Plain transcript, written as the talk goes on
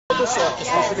It's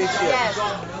nice to meet you. Yes.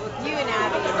 You and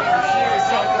Abby, you're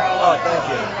so great. Oh, thank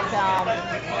you. In the film.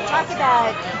 Talk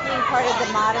about being part of the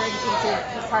modern team to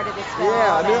be part of this film.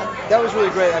 Yeah, I mean, that was really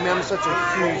great. I mean, I'm such a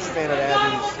huge fan of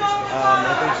Abby's.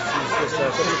 I think she's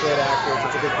just such a great actor,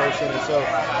 such a good person, and so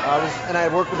I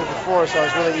had worked with her before, so I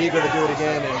was really eager to do it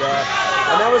again, and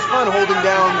that was fun holding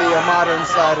down the modern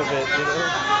side of it. You know?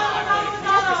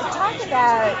 Talk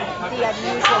about the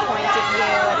unusual point of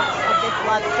view of this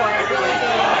love story, really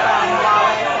being from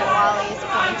Wallace and Wally's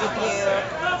point of view.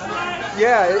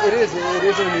 Yeah, it is. It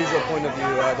is an unusual point of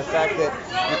view. The fact that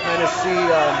you kind of see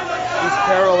these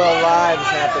parallel lives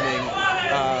happening,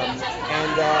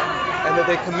 and that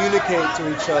they communicate to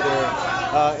each other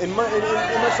in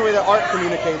much the way that art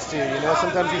communicates to you. You know,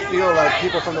 sometimes you feel like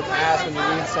people from the past when you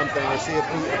read something or see a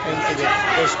painting,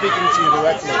 they're speaking to you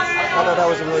directly. I thought that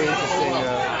was a really interesting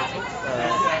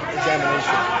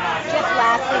examination. Just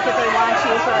lastly, because they want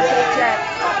you for a picture,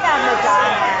 talk about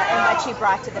Madonna and what she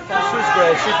brought to the film. She was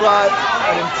great. She brought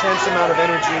an intense amount of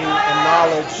energy and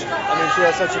knowledge. I mean, she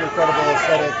has such an incredible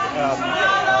aesthetic,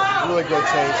 really great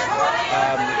taste.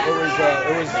 It was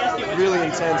really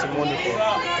intense and wonderful.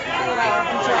 Well,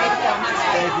 enjoy the film.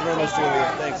 Thank you very much, Julia.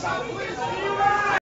 Thanks.